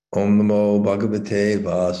Om Namo Bhagavate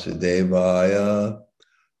Vasudevaya.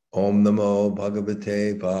 Om Namo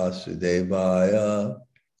Bhagavate Vasudevaya.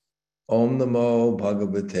 Om Namo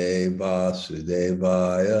Bhagavate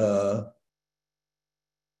Vasudevaya.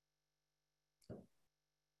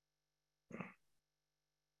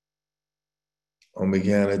 Om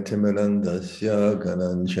Jnana Timirandasya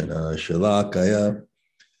Gananchana Shalakaya.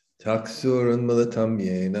 Taksuran Militam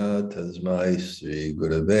Yena Tasmai Sri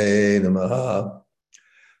Gurave Namaha.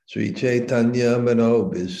 Sri Chaitanya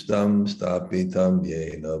Manobishtam Stapitam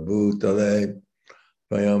Yena Bhutale.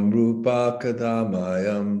 Vayam Rupa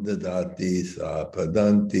Kadamayam Dadati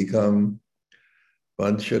Sapadantikam.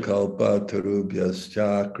 Vanchakalpa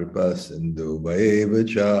Tarubhyascha Kripa Sindhu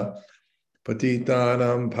Vaevacha.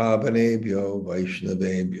 Patitanam Pavanebhyo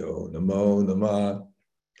Vaishnavebhyo Namo Namah.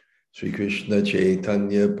 Sri Krishna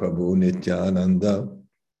Chaitanya Prabhu Nityananda.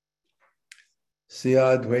 Sri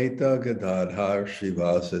Advaita Gadadhar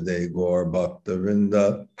Srivasade Gaur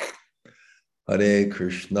Bhaktavinda. Hare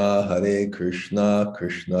Krishna, Krishna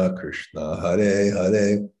Krishna, Hare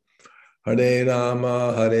Hare. Hare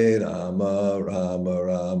Rama, Rama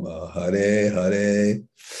Rama, Hare Hare.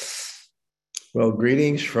 Well,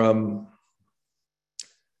 greetings from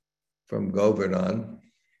Govardhan.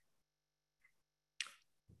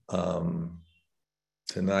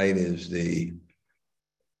 Tonight is the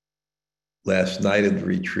last night of the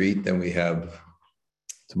retreat. Then we have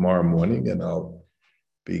tomorrow morning, and I'll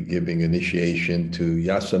be giving initiation to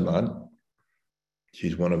Yasaman.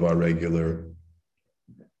 She's one of our regular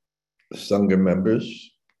Sangha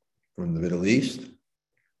members from the Middle East.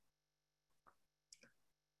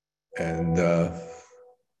 And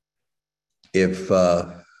if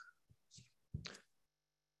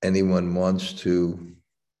anyone wants to,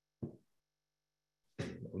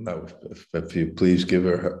 if you please give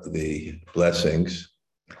her the blessings.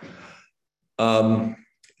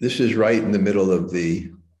 This is right in the middle of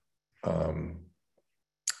the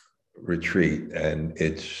retreat, and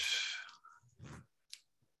it's,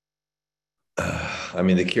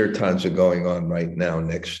 the kirtans are going on right now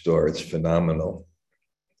next door. It's phenomenal.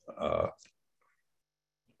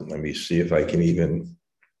 Let me see if I can even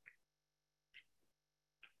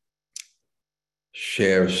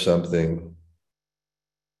share something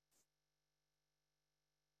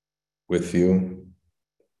with you.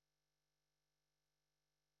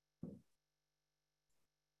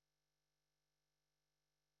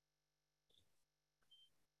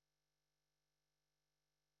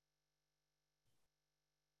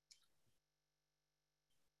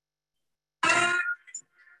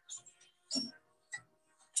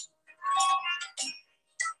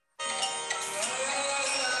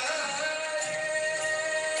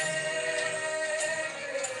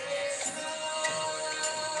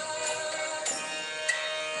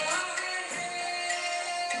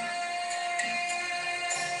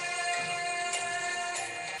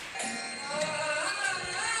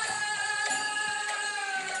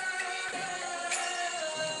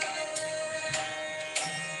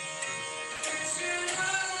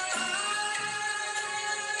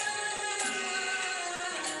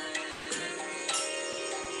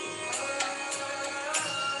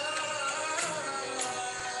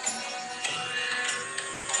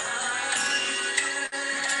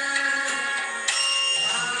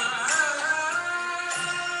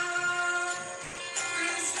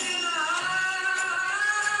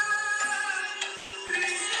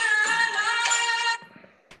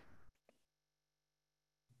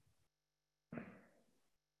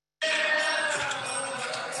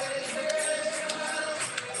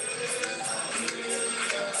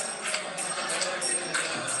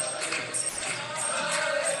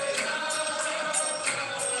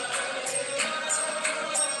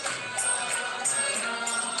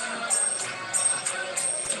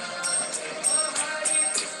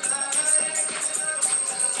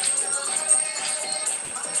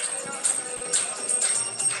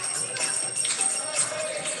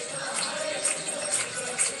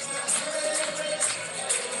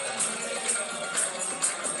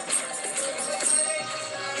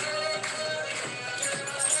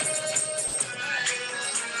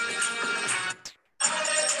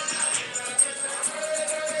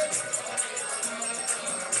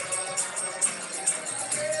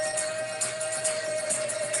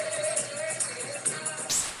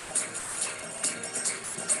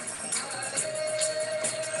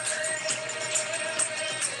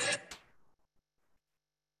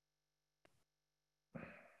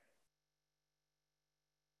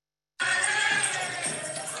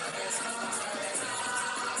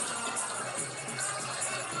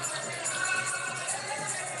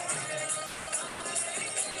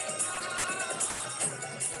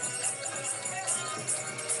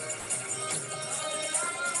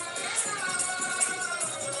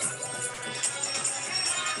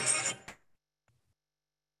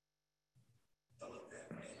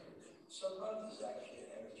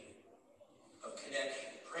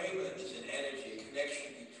 prema is an energy, a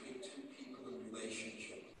connection between two people in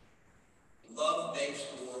relationship. Love makes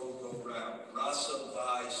the world go round. Rasa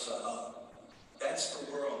vai saha. That's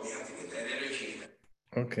the world. We have to get that energy.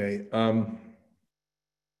 Okay.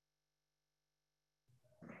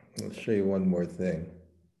 Let's show you one more thing.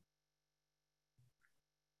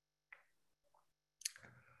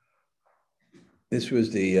 This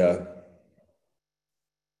was the, I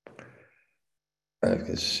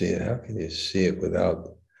can see it. How can you see it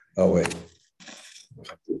without, oh wait, I'll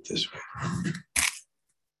do it this way.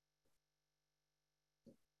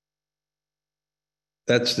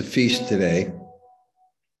 That's the feast today.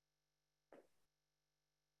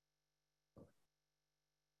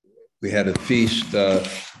 We had a feast,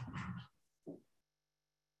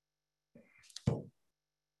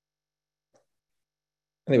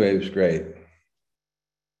 anyway, it was great.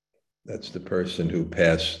 That's the person who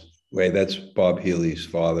passed away. That's Bob Healy's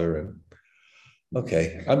father. And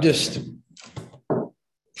okay,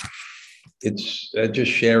 it's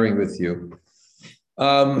just sharing with you.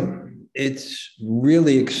 It's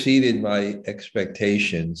really exceeded my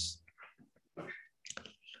expectations.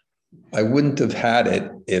 I wouldn't have had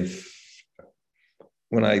it if,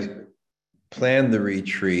 when I planned the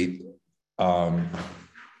retreat,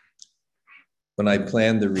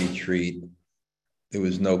 there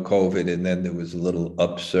was no COVID, and then there was a little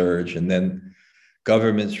upsurge, and then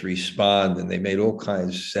governments respond, and they made all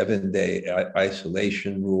kinds of 7-day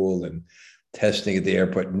isolation rule and testing at the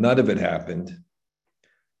airport. None of it happened.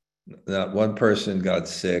 Not one person got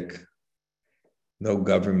sick. No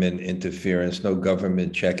government interference, no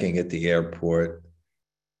government checking at the airport.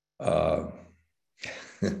 I'll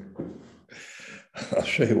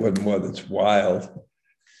show you one more that's wild.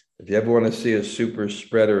 If you ever want to see a super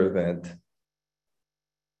spreader event,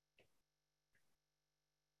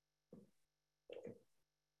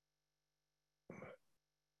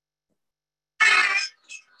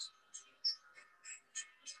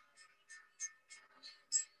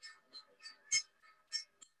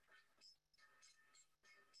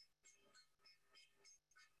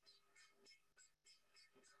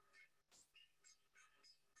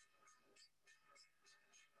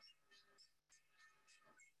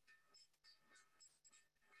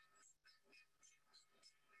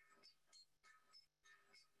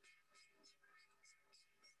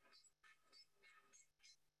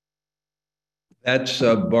 that's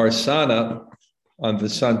Barsana on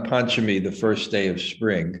Vasant Panchami, the first day of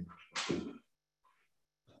spring.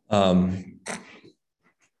 But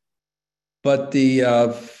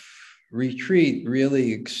the retreat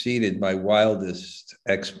really exceeded my wildest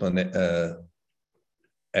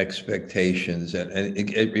expectations. And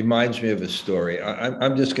it reminds me of a story.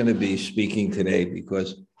 I'm just going to be speaking today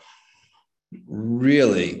because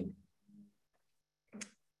really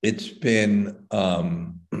it's been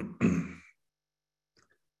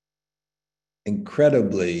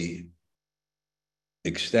incredibly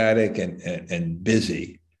ecstatic and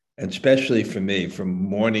busy, and especially for me, from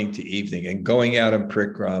morning to evening, and going out in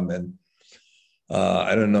Prikram, and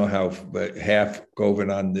I don't know how, but half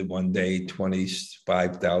Govardhan the one day,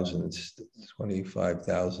 25,000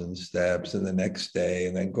 steps, and the next day,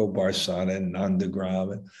 and then go Barsana and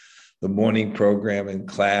Nandagram, and the morning program and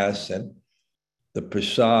class, and the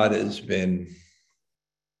prasad has been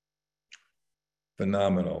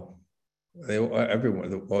phenomenal.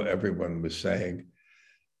 Everyone was saying,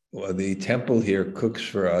 well, the temple here cooks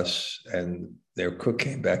for us, and their cook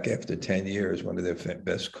came back after 10 years, one of their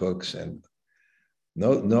best cooks, and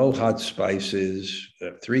no hot spices,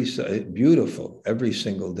 beautiful every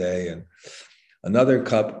single day. And another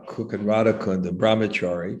cook in Radhakund, the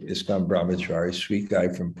brahmachari, ISKCON brahmachari, sweet guy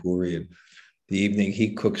from Puri, and the evening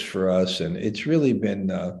he cooks for us, and it's really been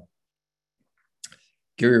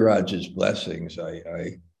Giriraj's blessings.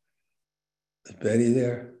 Is Betty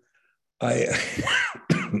there? I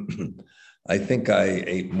think I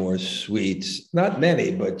ate more sweets, not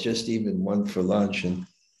many, but just even one for lunch. And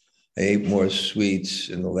I ate more sweets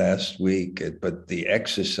in the last week, but the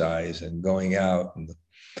exercise and going out and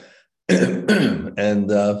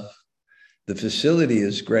the facility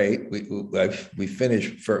is great. We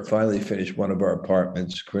finally finished one of our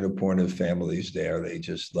apartments. Krinapurna family's there. They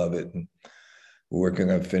just love it. And we're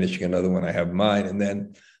working on finishing another one. I have mine. And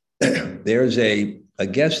then there's a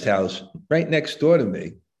guest house right next door to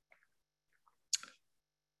me,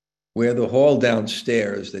 where the hall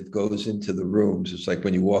downstairs that goes into the rooms, it's like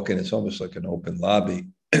when you walk in, it's almost like an open lobby.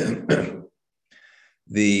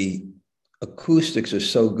 The acoustics are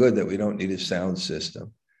so good that we don't need a sound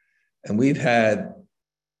system. And we've had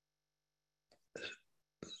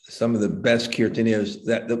some of the best kirtaniers.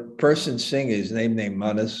 That the person singing is named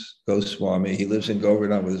Manas Goswami. He lives in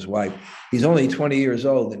Govardhan with his wife. He's only 20 years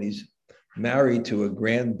old, and he's married to a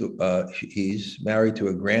granddaughter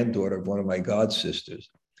of one of my god sisters.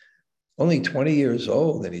 Only 20 years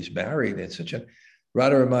old, and he's married. And such a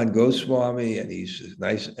Radharaman Goswami, and he's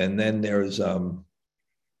nice. And then there's of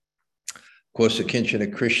course the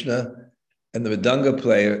Kinchana Krishna, and the Mridanga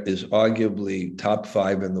player is arguably top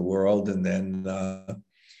 5 in the world. And then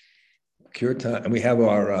Kirtan, and we have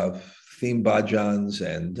our theme bhajans,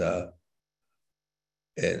 and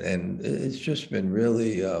it's just been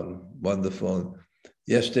really wonderful.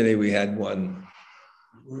 Yesterday we had one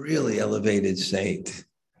really elevated saint,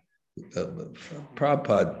 a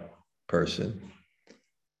Prabhupada person,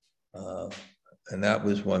 and that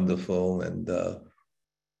was wonderful. And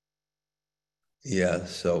yeah,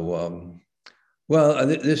 so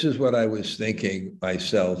this is what I was thinking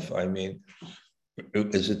myself. I mean,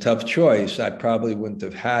 it was a tough choice. I probably wouldn't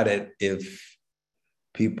have had it if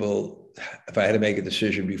I had to make a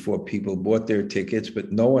decision before people bought their tickets,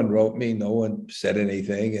 but no one wrote me, no one said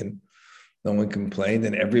anything, and no one complained,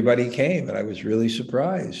 and everybody came, and I was really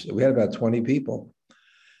surprised. We had about 20 people.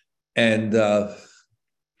 And it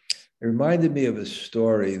reminded me of a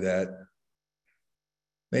story that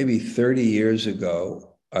maybe 30 years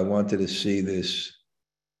ago, I wanted to see this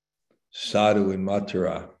sadhu in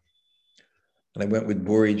Mathura. And I went with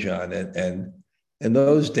Burijan, and in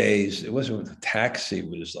those days, it wasn't a taxi,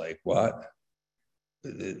 was like, what?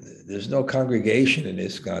 There's no congregation in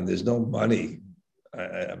ISKCON, there's no money.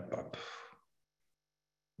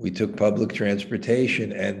 We took public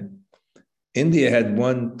transportation, and India had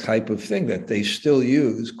one type of thing that they still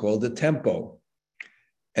use called a tempo.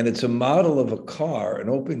 And it's a model of a car, an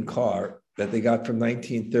open car that they got from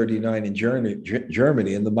 1939 in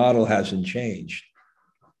Germany, and the model hasn't changed.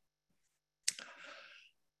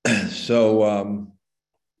 So,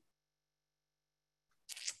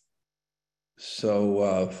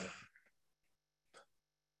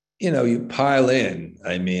 you pile in,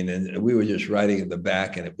 I mean, and we were just riding in the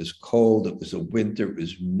back, and it was cold, it was a winter, it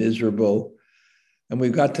was miserable. And we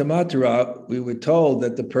got to Mathura, we were told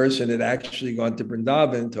that the person had actually gone to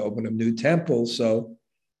Vrindavan to open a new temple. So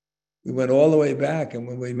we went all the way back, and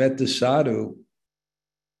when we met the sadhu,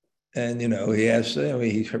 and he asked,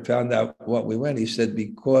 he found out what we went. He said,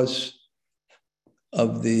 because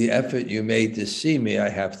of the effort you made to see me, I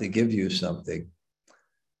have to give you something.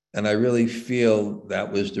 And I really feel that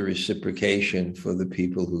was the reciprocation for the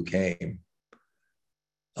people who came.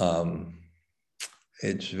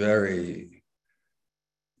 It's very,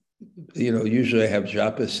 usually I have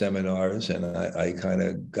japa seminars, and I kind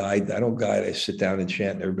of guide. I don't guide, I sit down and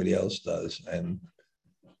chant, and everybody else does. And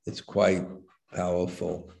it's quite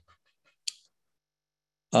powerful.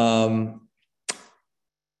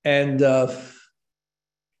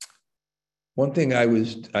 One thing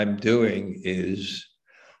I'm doing is,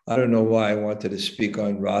 I don't know why I wanted to speak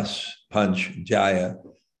on Ras Panch Jaya,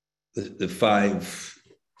 the 5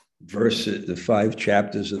 verses, the 5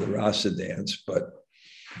 chapters of the Rasa dance,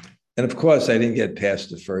 and of course I didn't get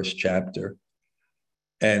past the first chapter,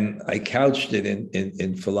 and I couched it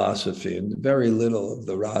in philosophy, and very little of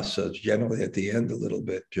the rasa, generally at the end a little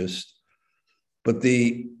bit, but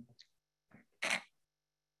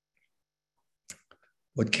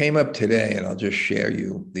what came up today, and I'll just share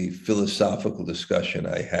you the philosophical discussion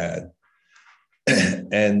I had.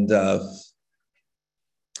 And, I'll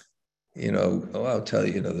tell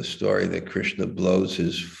you, the story that Krishna blows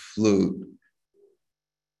his flute.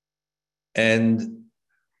 And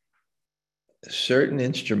certain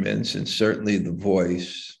instruments, and certainly the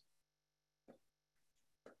voice,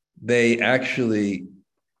 they actually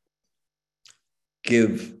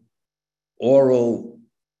give oral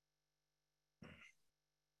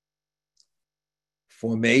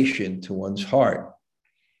formation to one's heart.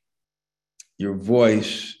 Your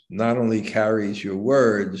voice not only carries your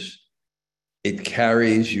words, it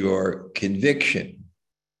carries your conviction.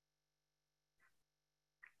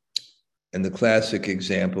 And the classic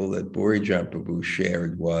example that Burijan Prabhu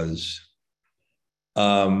shared was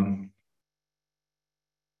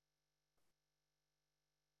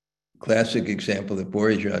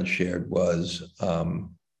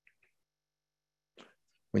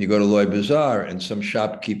when you go to Loy Bazaar and some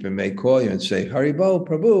shopkeeper may call you and say, Haribol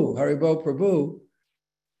Prabhu, Haribol Prabhu,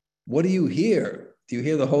 what do you hear? Do you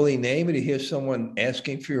hear the holy name, or do you hear someone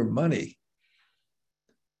asking for your money?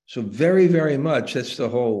 So very, very much, that's the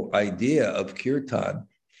whole idea of kirtan.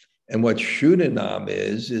 And what Shuddhanam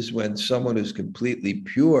is when someone is completely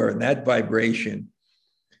pure, and that vibration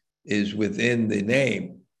is within the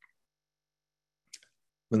name.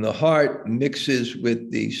 when the heart mixes with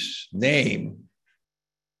the name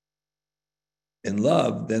in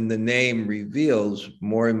love, then the name reveals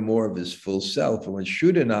more and more of his full self. And when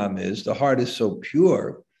Shuddhanam is, the heart is so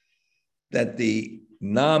pure that the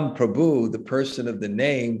Nam Prabhu, the person of the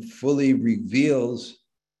name, fully reveals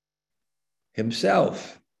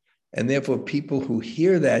himself. And therefore, people who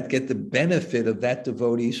hear that get the benefit of that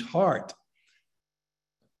devotee's heart.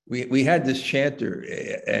 We had this chanter,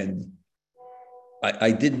 and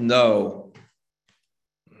I didn't know.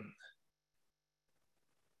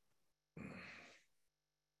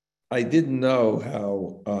 I didn't know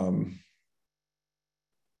how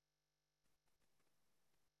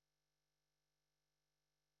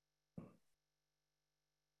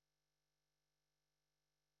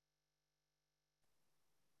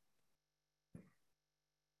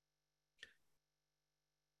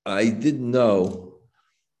I didn't know.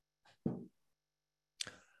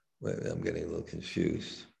 Wait, I'm getting a little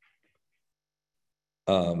confused.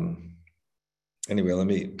 Anyway, let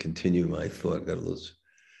me continue my thought. Got a little,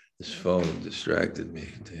 this phone distracted me.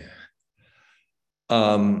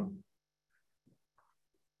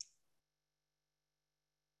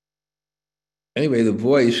 Anyway, the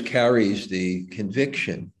voice carries the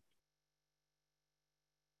conviction,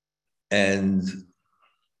 and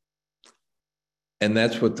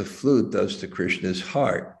that's what the flute does to Krishna's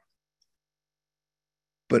heart.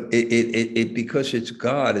 But it because it's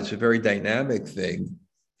God, it's a very dynamic thing,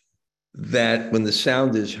 that when the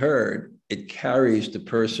sound is heard, it carries the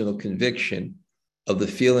personal conviction of the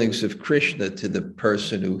feelings of Krishna to the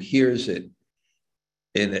person who hears it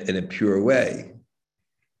in a pure way.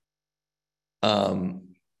 So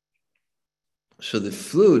the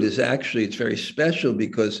flute is actually, it's very special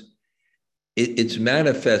because it's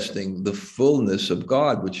manifesting the fullness of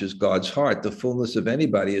God, which is God's heart. The fullness of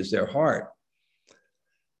anybody is their heart.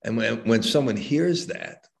 And when someone hears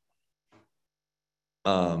that,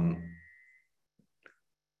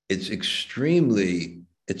 it's extremely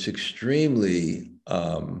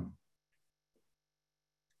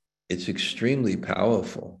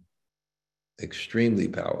powerful, extremely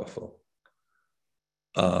powerful.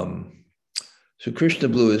 So Krishna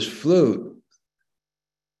blew his flute,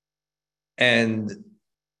 and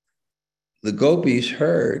the gopis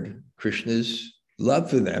heard Krishna's love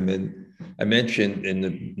for them. And I mentioned in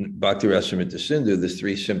the Bhakti Rasamrita Sindhu, there's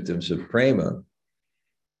 3 symptoms of prema.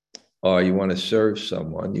 Or you want to serve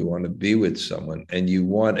someone, you want to be with someone, and you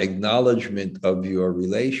want acknowledgement of your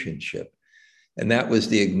relationship. And that was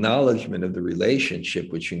the acknowledgement of the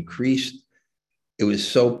relationship, which increased. It was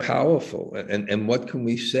so powerful. And what can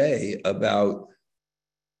we say about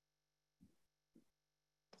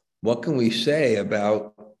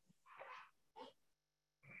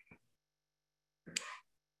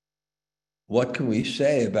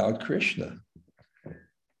Krishna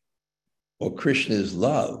or Krishna's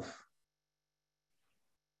love?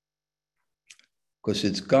 Because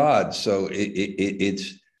it's God, so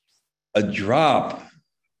it's a drop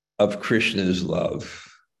of Krishna's love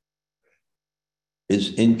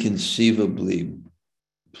is inconceivably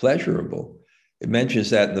pleasurable. It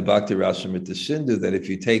mentions that in the Bhakti Rasamrita Sindhu, that if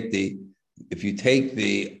you take the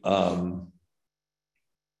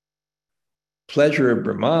pleasure of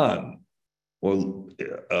Brahman, or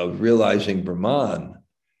of realizing Brahman,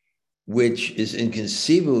 which is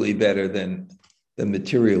inconceivably better than the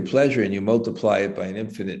material pleasure, and you multiply it by an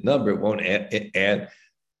infinite number, it won't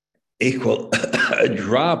equal a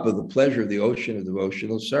drop of the pleasure of the ocean of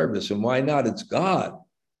devotional service. And why not? It's God.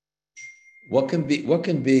 What can be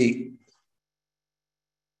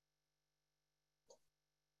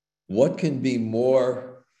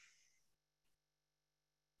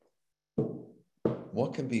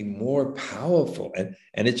more powerful? And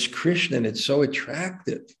it's Krishna, and it's so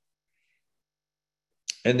attractive.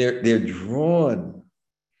 And they're drawn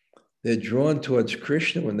towards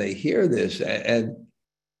Krishna when they hear this, and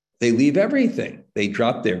they leave everything. They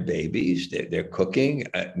drop their babies. They're cooking.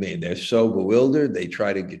 I mean, they're so bewildered. They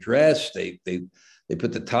try to get dressed. They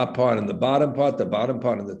put the top part in the bottom part, the bottom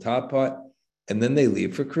part in the top part, and then they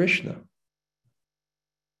leave for Krishna.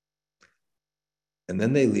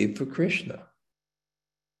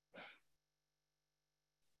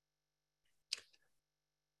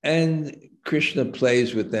 And Krishna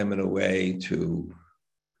plays with them in a way to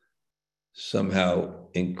somehow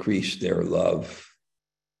increase their love.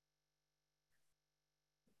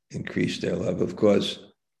 Of course,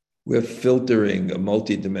 we're filtering a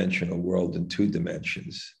multidimensional world in 2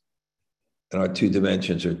 dimensions. And our 2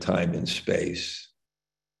 dimensions are time and space.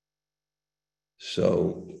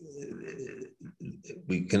 So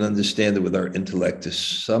we can understand it with our intellect to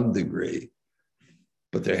some degree.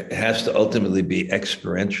 but there has to ultimately be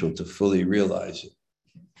experiential to fully realize it.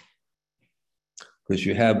 Because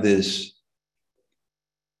you have this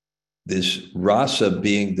rasa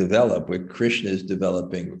being developed, where Krishna is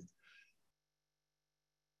developing.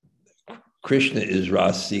 Krishna is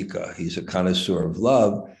rasika. He's a connoisseur of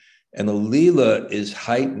love. And the Leela is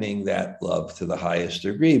heightening that love to the highest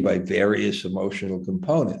degree by various emotional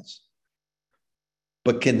components.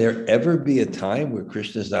 But can there ever be a time where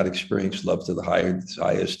Krishna has not experienced love to the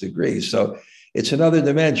highest degree? So it's another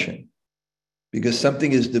dimension, because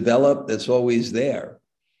something is developed that's always there.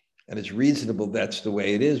 And it's reasonable that's the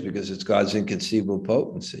way it is, because it's God's inconceivable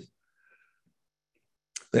potency.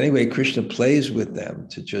 But anyway, Krishna plays with them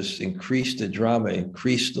to just increase the drama,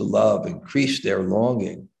 increase the love, increase their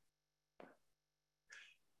longing.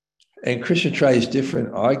 And Krishna tries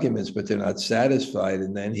different arguments, but they're not satisfied.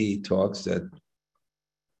 And then he talks that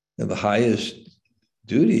the highest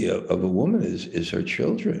duty of a woman is her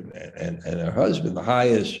children and her husband. The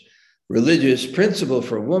highest religious principle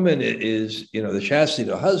for a woman is, the chastity of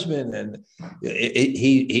the husband. And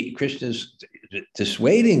Krishna's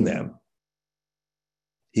dissuading them.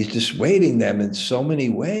 He's dissuading them in so many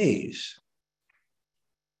ways.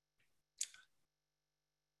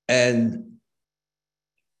 And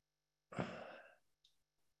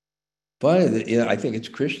funny, I think it's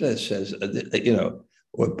Krishna that says,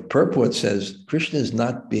 or purport says, Krishna is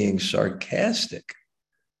not being sarcastic.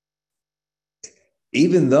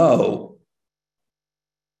 Even though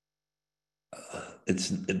it's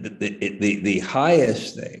the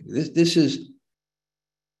highest thing. This is,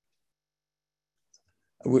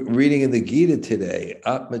 we're reading in the Gita today,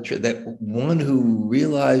 that one who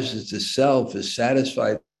realizes the self is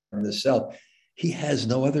satisfied in the self. He has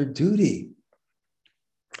no other duty.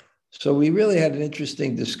 So we really had an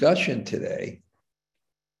interesting discussion today.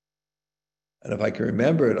 And if I can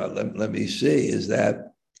remember it, let me see, is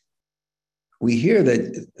that we hear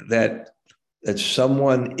that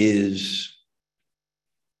someone is,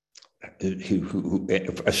 who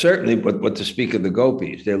certainly, what to speak of the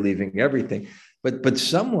gopis, they're leaving everything. But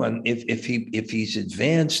someone, if he's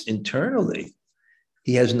advanced internally,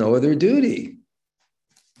 he has no other duty.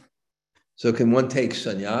 So can one take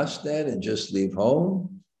sannyas then and just leave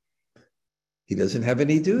home? He doesn't have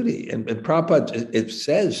any duty. And Prabhupada, it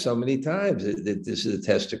says so many times that this is a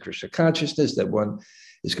test of Krishna consciousness, that one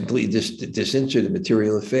is completely disinterested in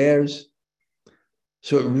material affairs.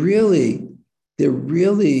 So there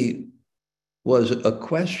really was a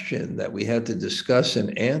question that we had to discuss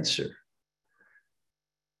and answer.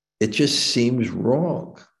 It just seems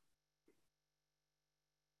wrong.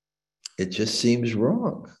 It just seems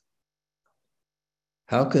wrong.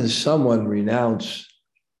 How can someone renounce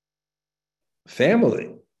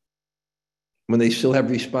family when they still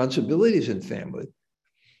have responsibilities in family?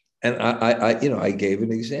 And I gave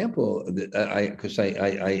an example because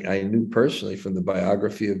I knew personally from the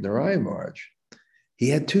biography of Narayan Maharaj. He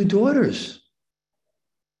had 2 daughters.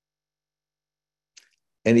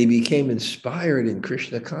 And he became inspired in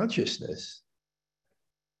Krishna consciousness.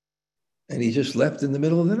 And he just left in the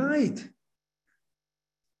middle of the night.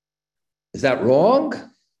 Is that wrong?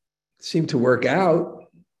 It seemed to work out.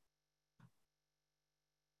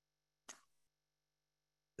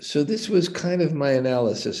 So this was kind of my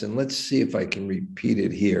analysis, and let's see if I can repeat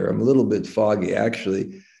it here. I'm a little bit foggy,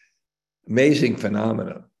 actually. Amazing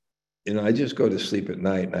phenomena. I just go to sleep at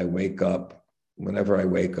night and I wake up whenever I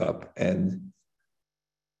wake up, and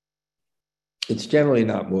it's generally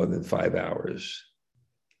not more than 5 hours.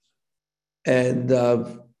 And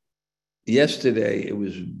yesterday, it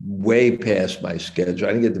was way past my schedule.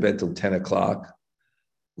 I didn't get to bed till 10 o'clock.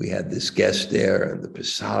 We had this guest there and the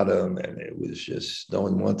prasadam, and it was just, no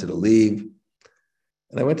one wanted to leave.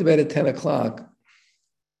 And I went to bed at 10 o'clock,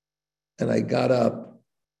 and I got up,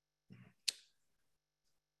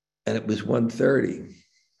 and it was 1:30.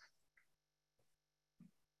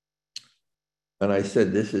 And I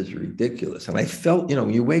said, this is ridiculous. And I felt,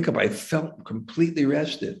 when you wake up, I felt completely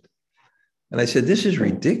rested. And I said, this is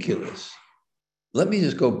ridiculous. Let me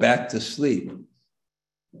just go back to sleep.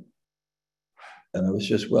 And I was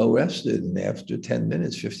just well rested. And after 10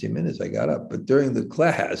 minutes, 15 minutes, I got up. But during the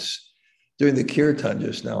class, during the kirtan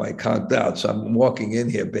just now, I conked out. So I'm walking in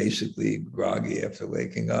here basically groggy after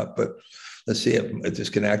waking up. But let's see if this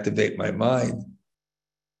can activate my mind.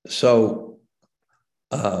 So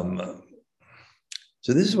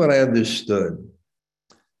this is what I understood,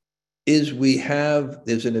 is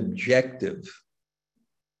there's an objective.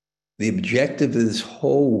 The objective of this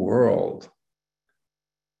whole world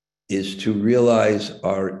is to realize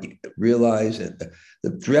the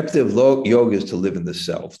objective of yoga is to live in the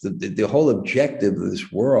self. The whole objective of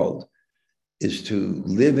this world is to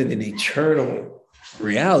live in an eternal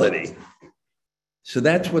reality. So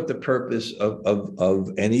that's what the purpose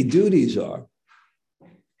of any duties are.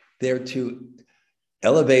 They're to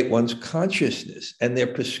elevate one's consciousness, and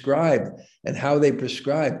they're prescribed. And how they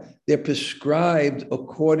prescribe? They're prescribed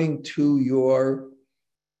according to your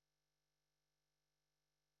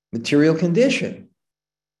material condition.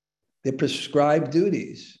 They're prescribed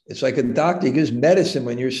duties. It's like a doctor gives medicine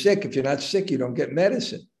when you're sick. If you're not sick, you don't get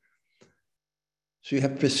medicine. So you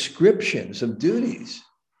have prescriptions of duties.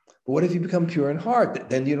 But what if you become pure in heart?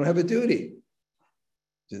 Then you don't have a duty.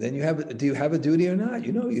 So then do you have a duty or not?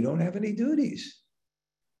 You don't have any duties.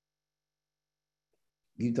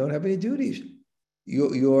 You don't have any duties.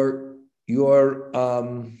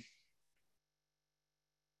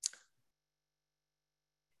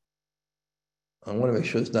 I want to make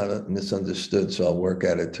sure it's not misunderstood, so I'll work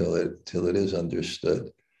at it till it is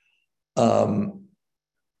understood.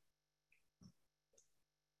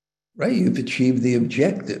 Right, you've achieved the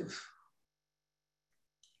objective.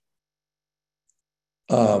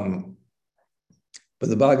 But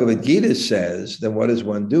the Bhagavad Gita says, then what does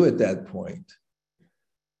one do at that point?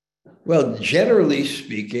 Well, generally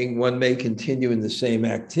speaking, one may continue in the same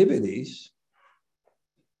activities,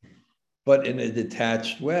 but in a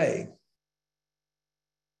detached way.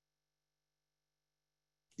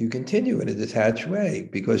 You continue in a detached way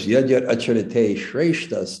because yad yad acharate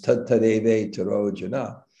shreshtas tad tadeve taro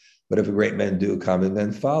jana. Whatever great men do, common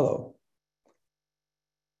men follow.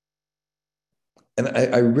 And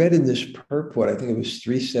I read in this purport, I think it was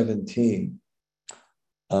 317.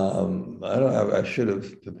 I don't know, I should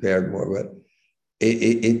have prepared more, but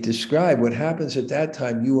it described what happens at that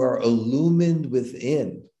time. You are illumined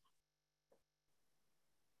within.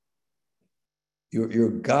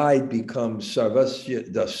 Your guide becomes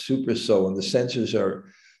sarvasya, the super soul, and the senses are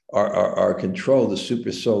controlled. The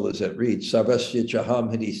super soul is at reach. Sarvasya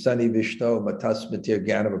chaham hidisani vishto matasmatir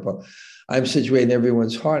gyanam. I'm situated in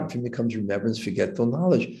everyone's heart, and from it comes remembrance, forgetful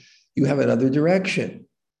knowledge. You have another direction.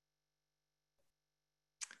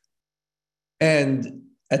 And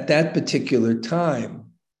at that particular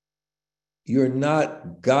time, you're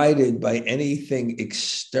not guided by anything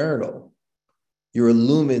external. You're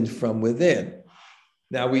illumined from within.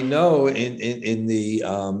 Now we know in the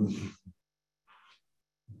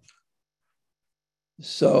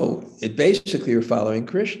so it basically you're following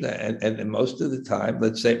Krishna, and most of the time,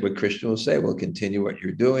 let's say what Krishna will say, well, continue what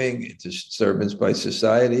you're doing. It's a disturbance by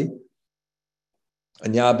society.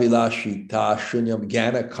 Anyabilashita, shunyam,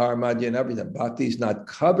 jnana, karma, and everything. Bhakti is not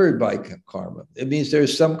covered by karma. It means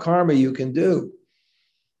there's some karma you can do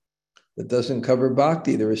that doesn't cover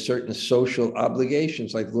bhakti. There are certain social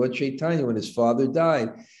obligations, like Lord Chaitanya, when his father died,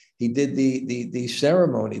 he did the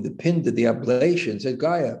ceremony, the pinda, the oblations at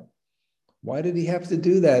Gaya. Why did he have to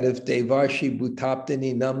do that if Devarshi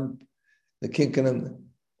Bhutaptini Nam, the Kinkanam,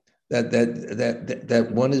 that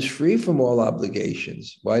one is free from all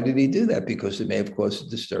obligations? Why did he do that? Because it may have caused a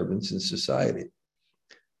disturbance in society.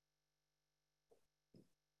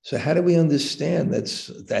 So how do we understand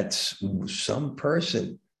that's some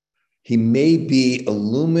person? He may be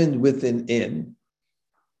illumined within.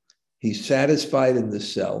 He's satisfied in the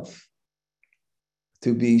self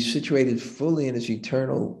to be situated fully in his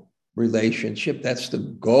eternal relationship. That's the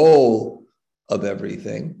goal of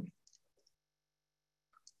everything.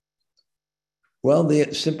 Well,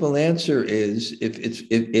 the simple answer is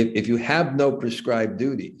if you have no prescribed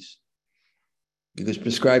duties, because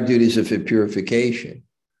prescribed duties are for purification,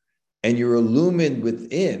 and you're illumined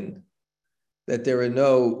within that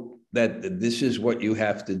that this is what you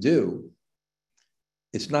have to do.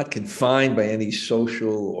 It's not confined by any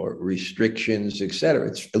social or restrictions, etc.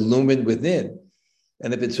 It's illumined within.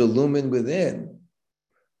 And if it's illumined within,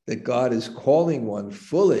 that God is calling one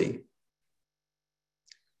fully,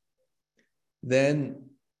 then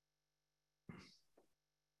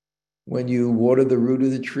when you water the root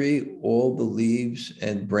of the tree, all the leaves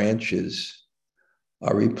and branches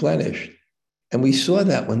are replenished. And we saw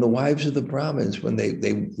that when the wives of the Brahmins, when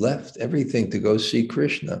they left everything to go see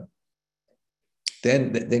Krishna.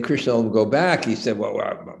 Then Krishna will go back. He said, well,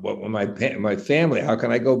 my family, how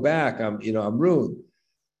can I go back? I'm ruined.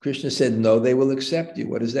 Krishna said, no, they will accept you.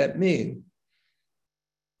 What does that mean?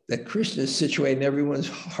 That Krishna is situated in everyone's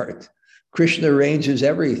heart. Krishna arranges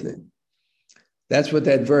everything. That's what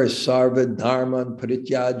that verse, Sarva Dharman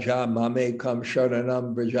Parityaja Mame Kam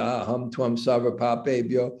Sharanam Vraja Ham Tvam Sarva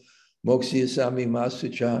Papebhyo Mokshiyasami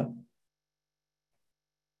Masucha.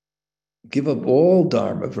 Give up all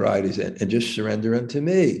dharma varieties and just surrender unto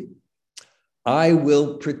me. I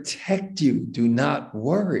will protect you. Do not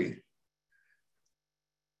worry.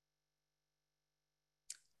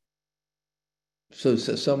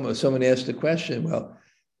 someone asked the question, well,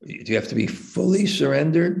 do you have to be fully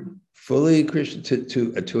surrendered, fully Christian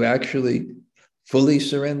to actually fully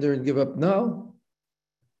surrender and give up? No.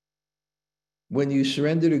 When you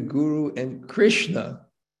surrender to Guru and Krishna,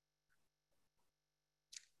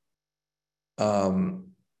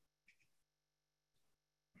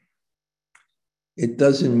 it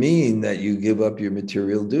doesn't mean that you give up your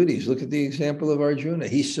material duties. Look at the example of Arjuna.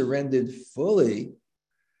 He surrendered fully,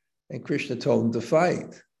 and Krishna told him to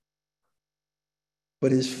fight.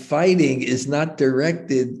 But his fighting is not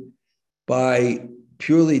purely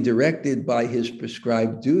directed by his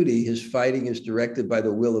prescribed duty. His fighting is directed by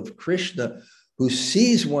the will of Krishna, who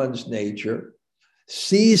sees one's nature,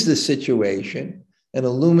 sees the situation, and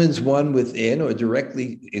illumines one within, or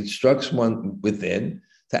directly instructs one within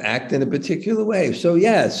to act in a particular way. So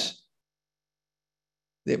yes,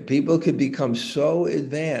 that people could become so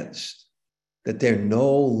advanced that they're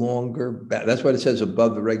no longer, that's what it says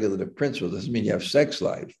above the regulative principle. It doesn't mean you have sex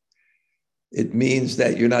life. It means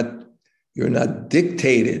that you're not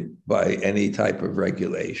dictated by any type of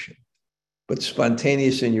regulation, but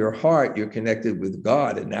spontaneous in your heart, you're connected with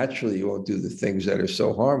God, and naturally you won't do the things that are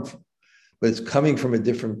so harmful, but it's coming from a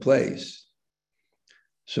different place.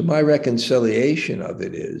 So my reconciliation of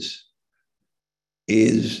it is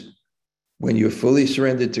when you're fully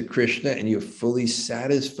surrendered to Krishna and you're fully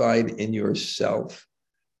satisfied in yourself,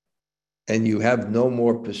 and you have no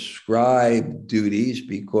more prescribed duties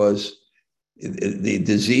because the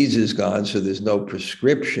disease is gone, so there's no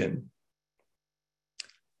prescription,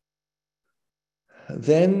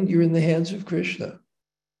 then you're in the hands of Krishna.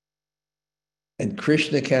 And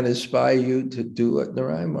Krishna can inspire you to do what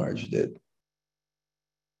Narayan Maharaj did.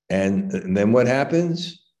 And then what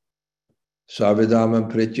happens? Sarvadhamam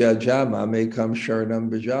prityaja mamekam sharanam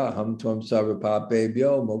braja ham tvam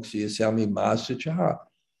sarvapapebhyo mokshayasyami masacha.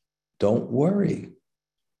 Don't worry,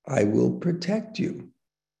 I will protect you.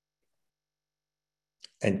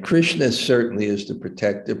 And Krishna certainly is the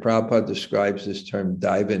protector. Prabhupada describes this term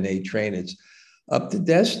Daivane train. It's up to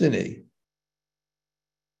destiny.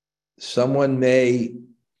 Someone may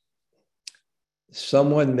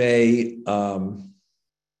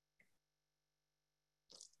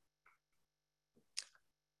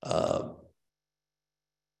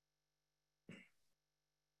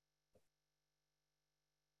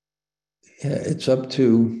it's up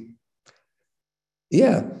to,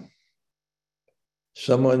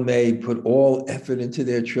 someone may put all effort into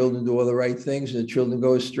their children, do all the right things, and the children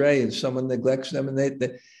go astray, and someone neglects them,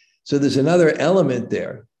 and so there's another element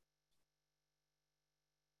there.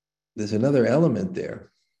 There's another element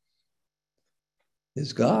there.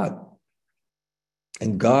 Is God.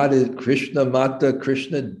 And God is Krishna Mata,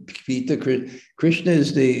 Krishna Pita. Krishna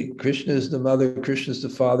is the mother, Krishna is the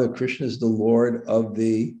father, Krishna is the Lord of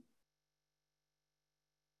the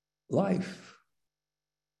life.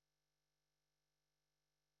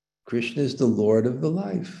 Krishna is the Lord of the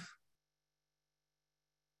life.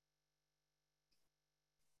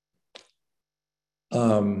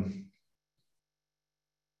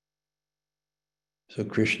 So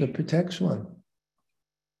Krishna protects one.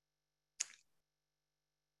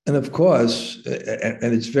 And of course,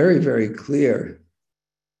 and it's very, very clear,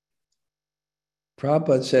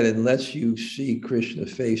 Prabhupada said, unless you see Krishna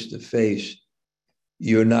face to face,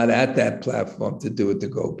 you're not at that platform to do what the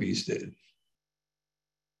gopis did.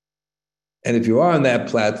 And if you are on that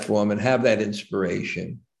platform and have that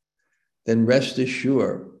inspiration, then rest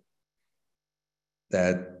assured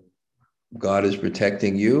that God is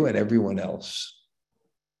protecting you and everyone else.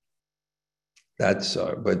 But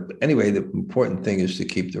anyway, the important thing is to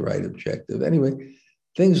keep the right objective. Anyway,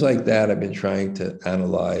 things like that I've been trying to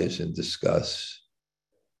analyze and discuss.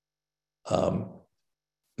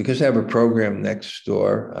 Because I have a program next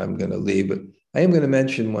door, I'm going to leave, but I am going to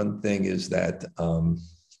mention one thing is that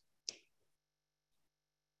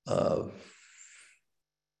if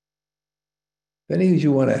any of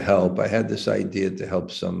you want to help, I had this idea to help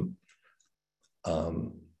some.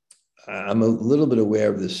 I'm a little bit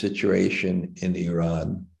aware of the situation in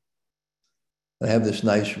Iran. I have this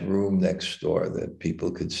nice room next door that people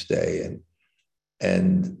could stay in.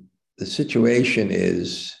 And the situation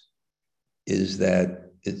is that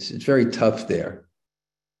it's very tough there.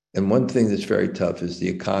 And one thing that's very tough is the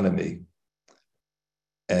economy.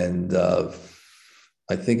 And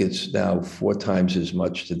I think it's now 4 times as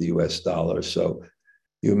much to the US dollar. So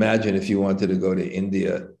you imagine if you wanted to go to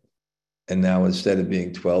India, and now instead of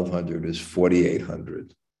being 1,200, it's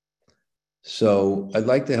 4,800. So I'd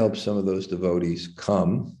like to help some of those devotees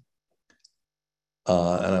come.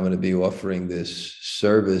 And I'm going to be offering this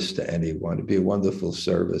service to anyone. It'd be a wonderful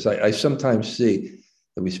service. I sometimes see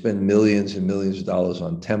that we spend millions and millions of dollars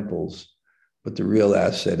on temples, but the real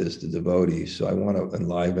asset is the devotees. So I want to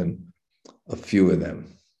enliven a few of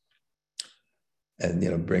them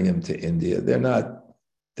and, bring them to India. They're not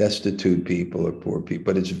destitute people or poor people,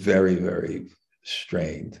 but it's very, very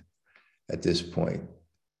strained at this point.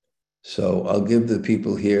 So I'll give the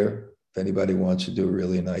people here, if anybody wants to do a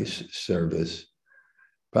really nice service,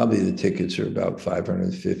 probably the tickets are about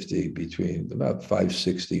 550, between about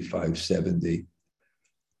 560, 570.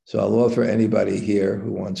 So I'll offer anybody here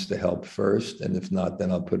who wants to help first, and if not,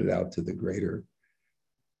 then I'll put it out to the greater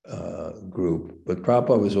group. But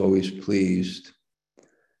Prabhupada was always pleased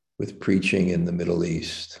with preaching in the Middle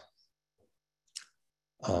East.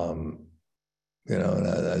 In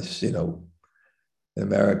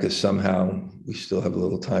America, somehow we still have a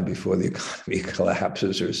little time before the economy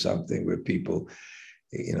collapses or something, where people,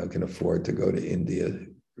 can afford to go to India,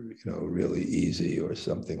 really easy or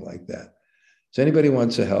something like that. So anybody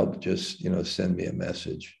wants to help, just, send me a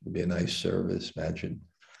message. It'd be a nice service. Imagine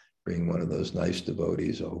bring one of those nice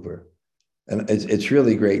devotees over. And it's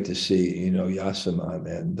really great to see, Yasaman,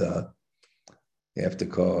 and you have to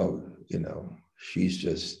call, she's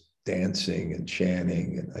just dancing and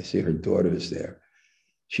chanting, and I see her daughter's there.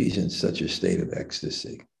 She's in such a state of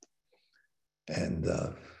ecstasy. And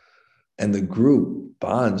the group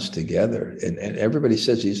bonds together, and everybody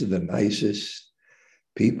says these are the nicest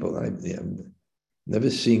people. I've never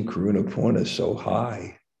seen Karuna Purna so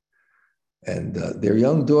high. And their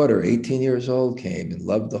young daughter, 18 years old, came and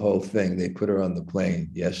loved the whole thing. They put her on the plane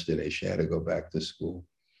yesterday. She had to go back to school.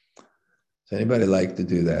 Does anybody like to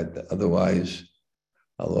do that? Otherwise,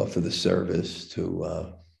 I'll offer the service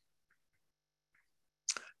to,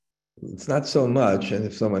 it's not so much. And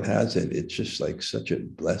if someone has it, it's just like such a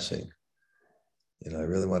blessing. I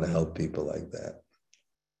really want to help people like that.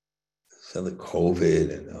 So the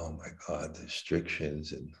COVID and, oh my God, the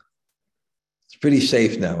restrictions, and it's pretty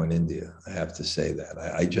safe now in India. I have to say that.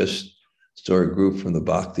 I just saw a group from the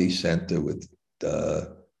Bhakti Center with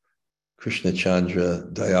Krishna Chandra,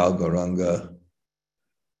 Dayal Gauranga,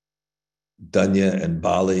 Danya, and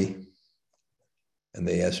Bali. And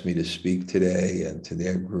they asked me to speak today and to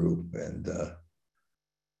their group. And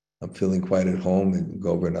I'm feeling quite at home in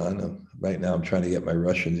Govardhan. Right now, I'm trying to get my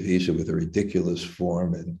Russian visa with a ridiculous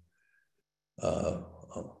form, and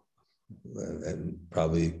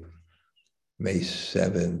probably May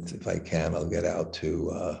 7th, if I can, I'll get out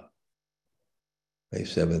to May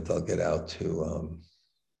 7th, I'll get out to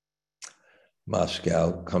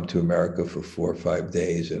Moscow, come to America for 4 or 5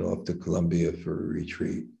 days, and off to Colombia for a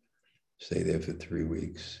retreat. Stay there for 3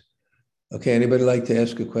 weeks. Okay, anybody like to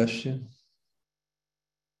ask a question?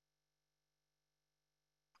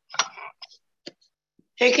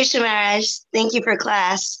 Hare Krishna Maharaj, thank you for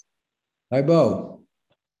class. Hi, Bo.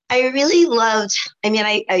 I really loved,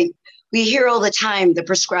 we hear all the time the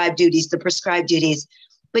prescribed duties,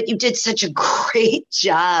 but you did such a great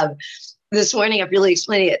job this morning of really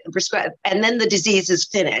explaining it, the prescribed, and then the disease is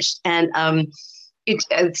finished. And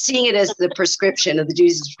seeing it as the prescription of the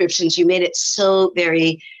duties and prescriptions, you made it so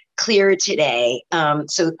very clear today.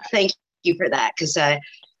 So thank you for that, because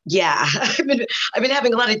yeah, I've been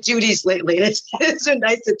having a lot of duties lately, and it's so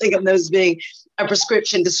nice to think of those being a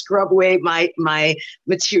prescription to scrub away my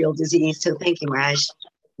material disease. So thank you, Raj.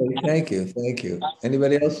 Thank you.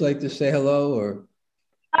 Anybody else like to say hello or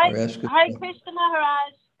ask? Hi, Krishna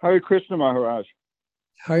Maharaj. Hare Krishna Maharaj.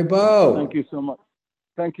 Hi, Bo. Thank you so much.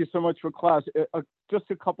 Thank you so much for class. Just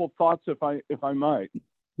a couple thoughts, if I might.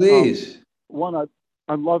 Please. One,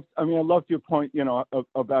 I loved your point,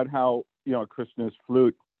 about how, Krishna's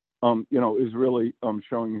flute, is really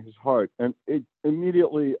showing his heart. And it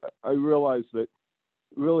immediately, I realized that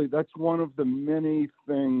really that's one of the many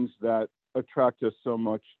things that attract us so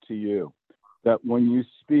much to you. That when you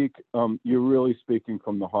speak, you're really speaking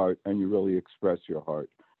from the heart, and you really express your heart.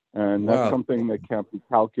 And that's something that can't be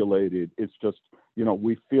calculated. It's just,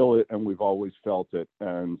 we feel it, and we've always felt it.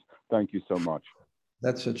 And thank you so much.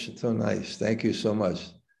 That's so nice. Thank you so much.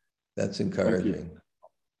 That's encouraging.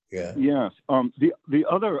 Yeah. Yes. The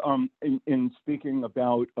other, in speaking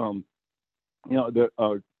about,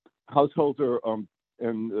 the householder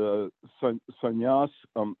and sannyas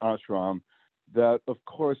ashram, that of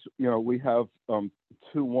course, we have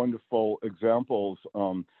two wonderful examples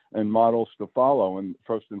and models to follow. And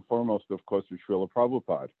first and foremost, of course, is Srila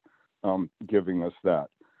Prabhupada giving us that.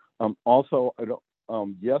 Also,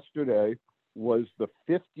 yesterday was the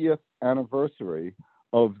 50th anniversary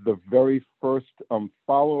of the very first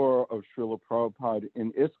follower of Srila Prabhupada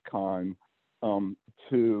in ISKCON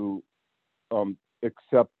to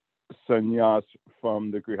accept sannyas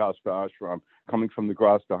from the Grihastha ashram, coming from the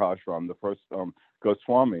Grihastha ashram, the first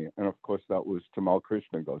Goswami, and of course that was Tamal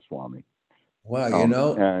Krishna Goswami.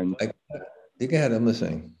 Wow, and you go ahead, I'm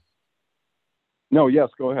listening. No, yes,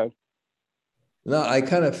 go ahead. No, I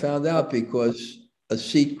kind of found out because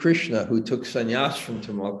Asit Krishna, who took sannyas from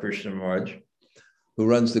Tamal Krishna Maharaj, who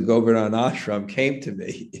runs the Govardhan ashram, came to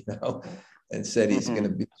me, and said he's going to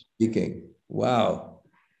be speaking. Wow.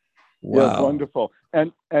 Yes, wonderful.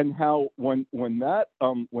 And how when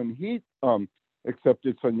he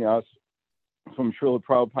accepted sannyas from Srila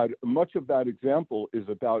Prabhupada, much of that example is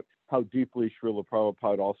about how deeply Srila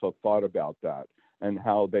Prabhupada also thought about that, and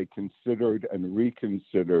how they considered and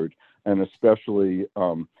reconsidered, and especially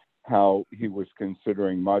how he was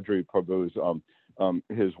considering Madhuri Prabhu's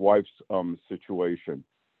his wife's situation,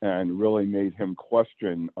 and really made him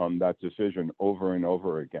question that decision over and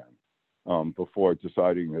over again before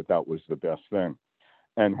deciding that was the best thing.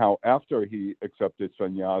 And how after he accepted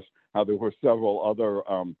sannyas, how there were several other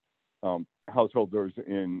householders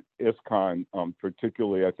in ISKCON,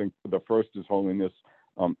 particularly I think the first is Holiness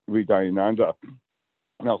Hridayananda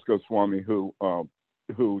Das Goswami, who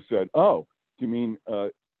said, "Oh, do you mean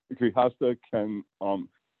Grihastha can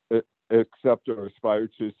accept or aspire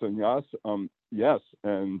to sannyas?" Yes,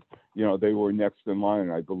 and they were next in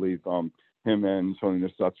line. I believe him and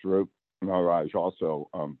Holiness Satsvarup Maharaj also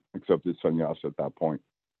accepted sannyas at that point.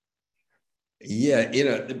 Yeah,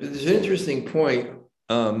 there's an interesting point.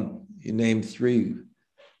 You named three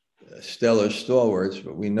stellar stalwarts,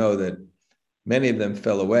 but we know that many of them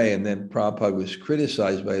fell away, and then Prabhupada was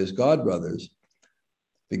criticized by his godbrothers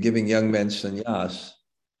for giving young men sannyas.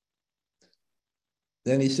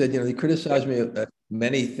 Then he said, they criticized me at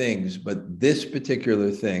many things, but this particular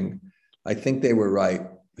thing, I think they were right.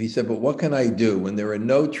 He said, but what can I do? When there are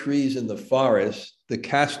no trees in the forest, the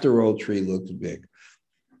castor oil tree looks big.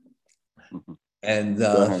 And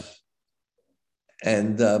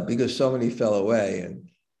because so many fell away.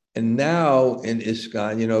 And now in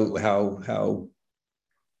ISKCON, how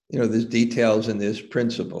there's details and there's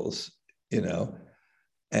principles,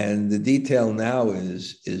 and the detail now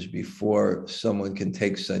is before someone can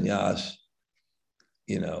take sannyas,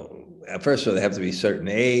 first of all, they have to be a certain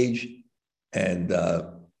age, and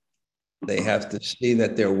they have to see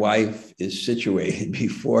that their wife is situated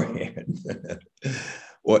beforehand,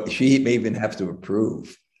 or she may even have to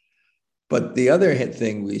approve. But the other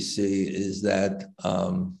thing we see is that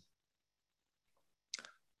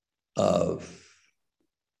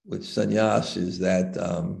with sannyas is that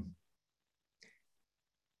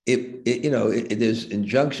there's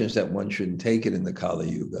injunctions that one shouldn't take it in the Kali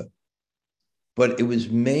Yuga, but it was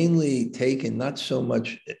mainly taken not so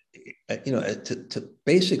much, to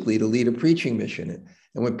basically to lead a preaching mission.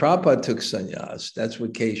 And when Prabhupada took sannyas, that's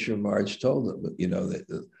what Keshav Maharaj told him,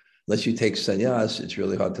 that unless you take sannyas, it's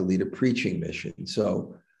really hard to lead a preaching mission.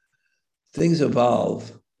 So things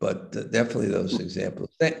evolve, but definitely those examples.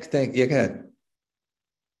 Thank you. Go ahead.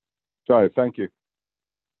 Sorry, thank you.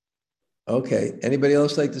 Okay. Anybody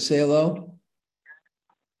else like to say hello?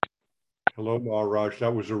 Hello, Maharaj.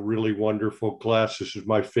 That was a really wonderful class. This is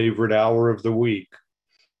my favorite hour of the week.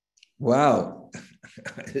 Wow.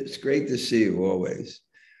 It's great to see you always.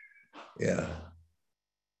 Yeah.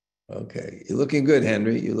 Okay. You're looking good,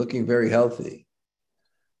 Henry. You're looking very healthy.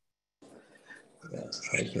 Yeah.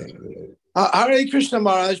 Okay. Hare Krishna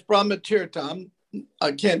Maharaj, Brahma Tirtham.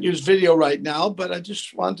 I can't use video right now, but I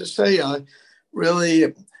just wanted to say I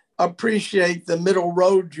really appreciate the middle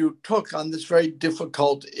road you took on this very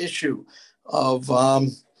difficult issue of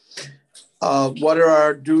what are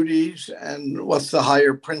our duties and what's the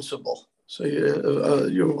higher principle. So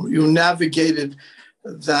you navigated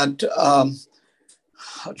that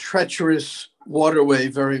treacherous waterway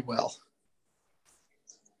very well.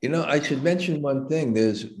 I should mention one thing.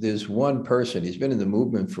 There's one person, he's been in the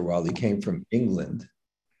movement for a while. He came from England.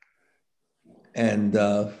 And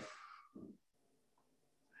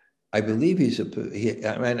I believe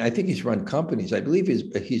I think he's run companies. I believe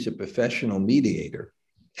he's a professional mediator.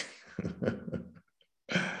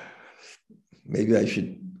 Maybe I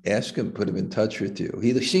should ask him, put him in touch with you.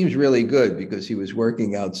 He seems really good because he was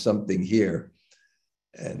working out something here.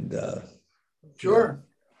 And sure.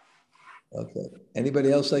 Okay. Anybody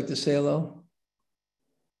else like to say hello?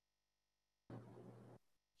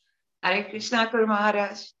 Hare Krishna Guru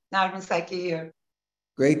Maharaj. Narman Saki here.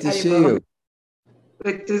 Great to see you.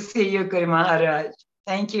 Good to see you, Guru Maharaj.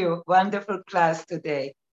 Thank you. Wonderful class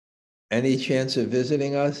today. Any chance of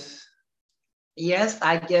visiting us? Yes,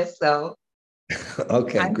 I guess so.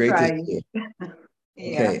 Okay, I'm great trying. to see you.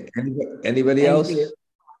 Yeah. Okay, anybody else? You.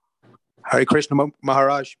 Hare Krishna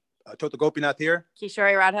Maharaj. Tota Gopinath here.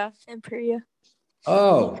 Kishori Radha. And Priya.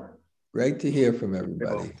 Oh, great to hear from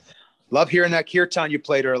everybody. Love hearing that kirtan you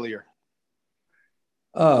played earlier.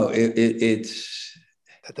 Oh, it's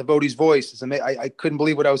that devotee's voice is amazing. I couldn't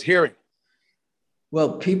believe what I was hearing.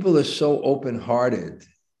 Well, people are so open-hearted.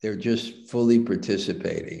 They're just fully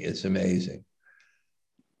participating. It's amazing.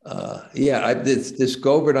 This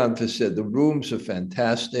Govardhan facility, the rooms are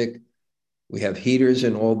fantastic. We have heaters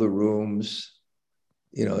in all the rooms.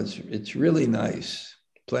 You know, it's really nice.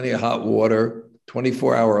 Plenty of hot water,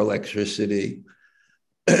 24-hour electricity.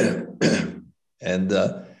 And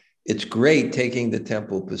it's great taking the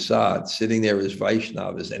temple Prasad, sitting there as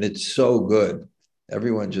Vaishnavas, and it's so good.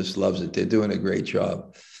 Everyone just loves it. They're doing a great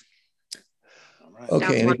job. Right.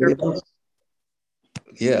 Okay, anybody else?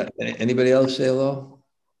 Yeah, anybody else say hello?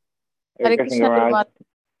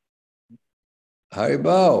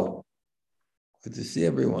 Haribo. Good to see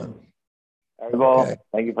everyone. Haribo, okay.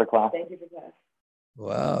 Thank you for class. Thank you for class.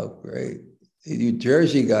 Wow, great. You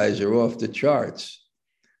Jersey guys are off the charts.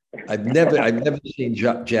 I've never seen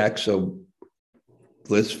Jack so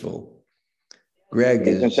blissful. Greg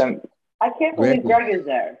is. I can't believe Greg is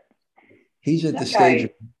there. He's at the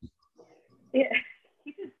stage. Yeah,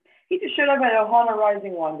 he just showed up at Ohana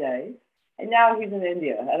Rising one day, and now he's in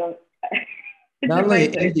India. Not only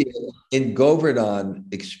in India, in Govardhan,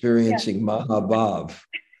 experiencing Mahabhav.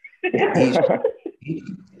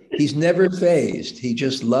 He's never phased. He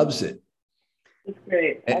just loves it. It's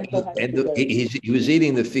great. He was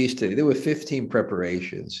eating the feast today. There were 15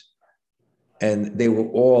 preparations, and they were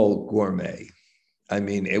all gourmet. I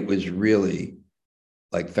mean, it was really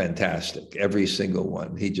like fantastic. Every single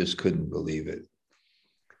one. He just couldn't believe it.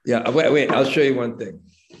 Yeah, wait, I'll show you one thing.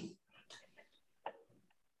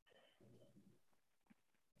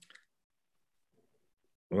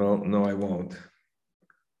 Well, no, I won't.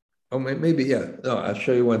 Oh, maybe, yeah. No, I'll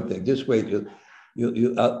show you one thing. Just wait.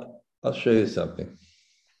 I'll show you something.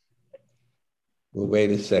 Well, wait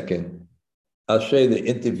a second. I'll show you the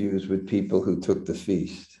interviews with people who took the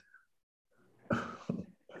feast.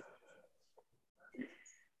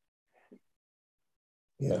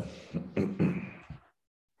 Yeah.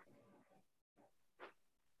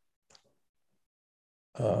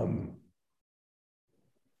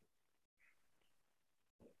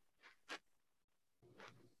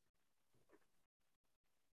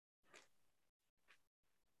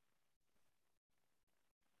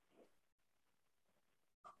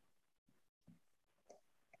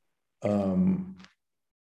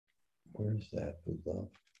 Where's that? Who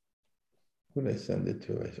did I send it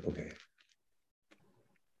to? Okay.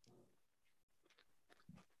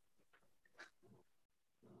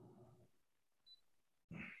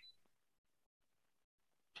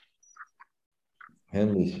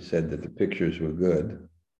 Henley said that the pictures were good.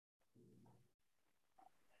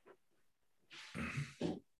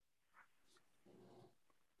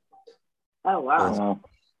 Oh, wow.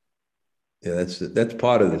 Yeah, that's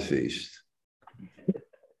part of the feast.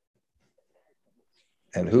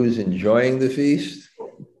 And who's enjoying the feast?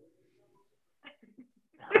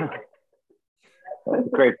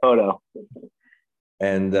 Great photo.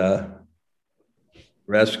 And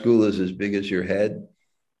Rasgula is as big as your head.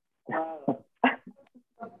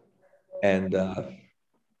 And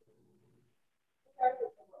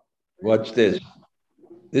watch this.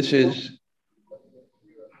 This is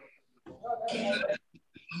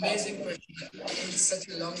amazing question. It's such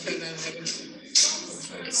a long time I'm having.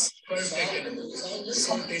 It's perfect and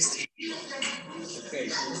so tasty. Okay.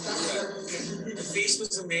 The feast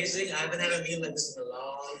was amazing. I haven't had a meal like this in a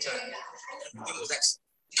long time. Everything was actually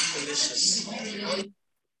delicious.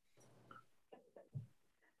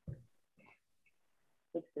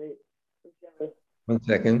 That's great. 1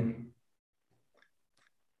 second.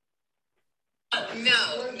 No,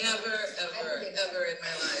 never, ever, ever in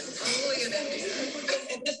my life. Only in India.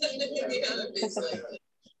 The other things like,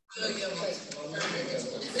 oh, yummy. What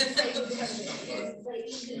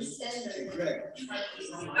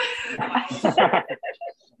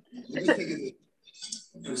do you think of it?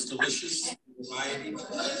 It was delicious. Variety of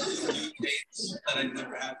tastes that I'd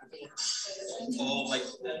never had before. All like at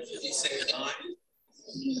the same time.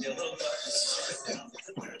 They're a little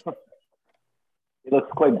He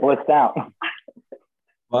looks quite blissed out.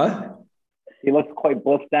 What? He looks quite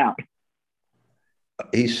blissed out.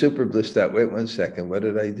 He's super blissed out. Wait 1 second. What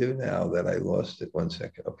did I do now that I lost it? 1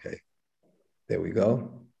 second. Okay. There we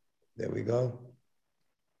go. There we go.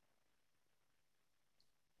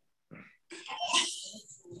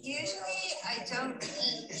 Usually I don't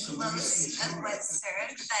eat close as what's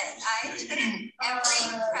served, but I put in every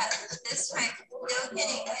prep. This time, no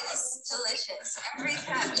kidding, it is delicious. Every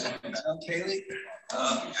prep. Kaylee,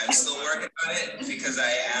 I'm still working on it because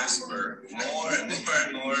I asked for more and more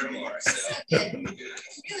and more and more. So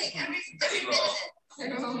Really, every bit of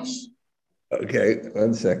it. Okay,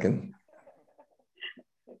 1 second.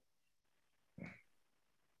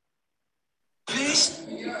 Please?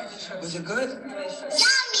 Was it good? Yummy!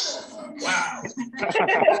 Wow.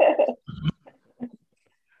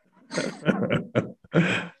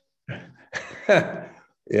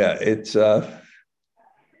 Yeah, it's there's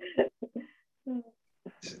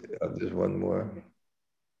one more.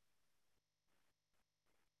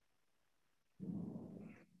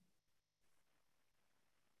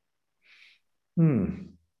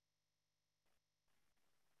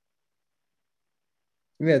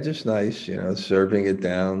 Yeah, just nice, serving it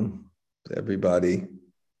down to everybody.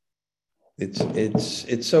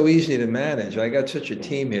 It's so easy to manage. I got such a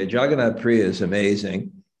team here. Jagannath Priya is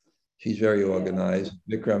amazing. She's very organized.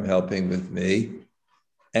 Vikram helping with me,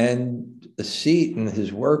 and the seat and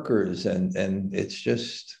his workers, and it's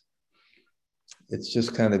just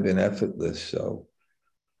kind of been effortless. So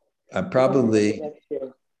I'm going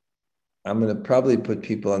to probably put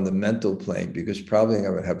people on the mental plane, because probably I'm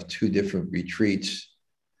going to have 2 different retreats,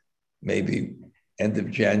 maybe end of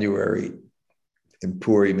January in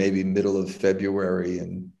Puri, maybe middle of February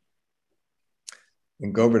in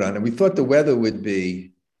Govardhan. And we thought the weather would be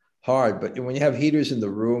hard, but when you have heaters in the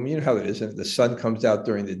room, you know how it is, and the sun comes out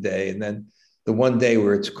during the day, and then the one day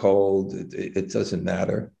where it's cold, it doesn't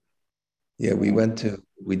matter. Yeah, we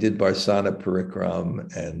did Barsana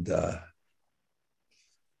Parikram, and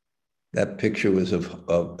that picture was of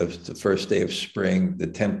the first day of spring. The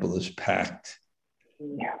temple is packed.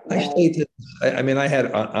 I stayed I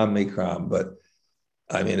had Omicron, but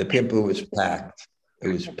the temple was packed. It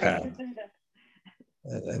was packed.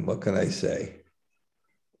 And what can I say?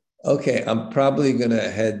 Okay, I'm probably going to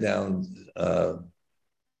head down,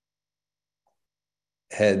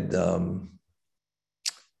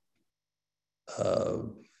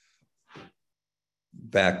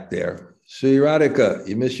 back there. Sri Radhika,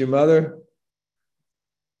 you miss your mother?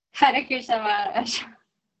 Hare Krishna Maharaj.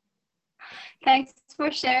 Thanks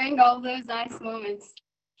for sharing all those nice moments.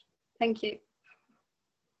 Thank you.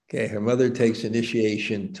 Okay, her mother takes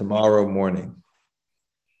initiation tomorrow morning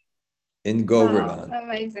in Govardhan. Wow,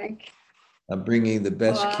 amazing. I'm bringing the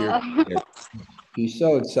best kirtan here. She's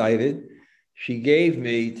so excited. She gave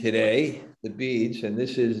me today the beads, and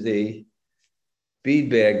this is the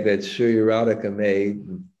bead bag that Surya Radhika made,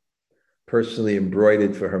 personally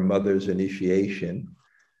embroidered for her mother's initiation.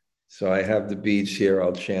 So I have the beads here.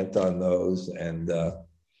 I'll chant on those, and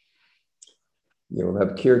we'll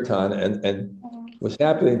have kirtan. And what's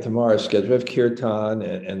happening tomorrow is scheduled. We have kirtan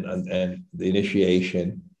and the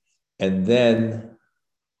initiation, and then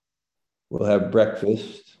we'll have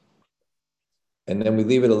breakfast, and then we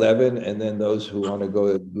leave at 11. And then those who want to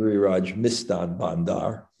go to Giriraj Mistan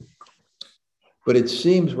Bandar. But it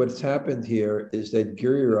seems what's happened here is that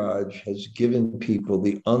Giriraj has given people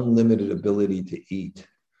the unlimited ability to eat,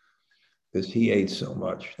 because he ate so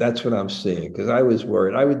much. That's what I'm seeing, because I was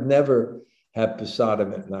worried. I would never have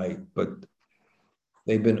prasadam at night, but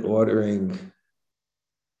they've been ordering,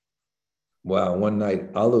 one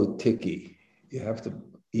night, aloo tikki. You have to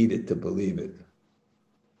eat it to believe it.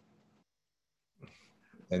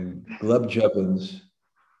 And gulab jamuns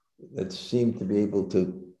that seem to be able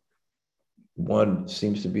to, one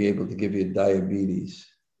seems to be able to give you diabetes.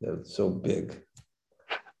 That's so big.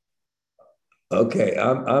 Okay,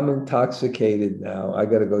 I'm intoxicated now. I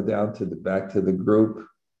got to go down to back to the group,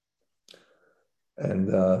 and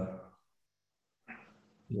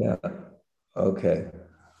yeah. Okay,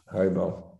 Haribol.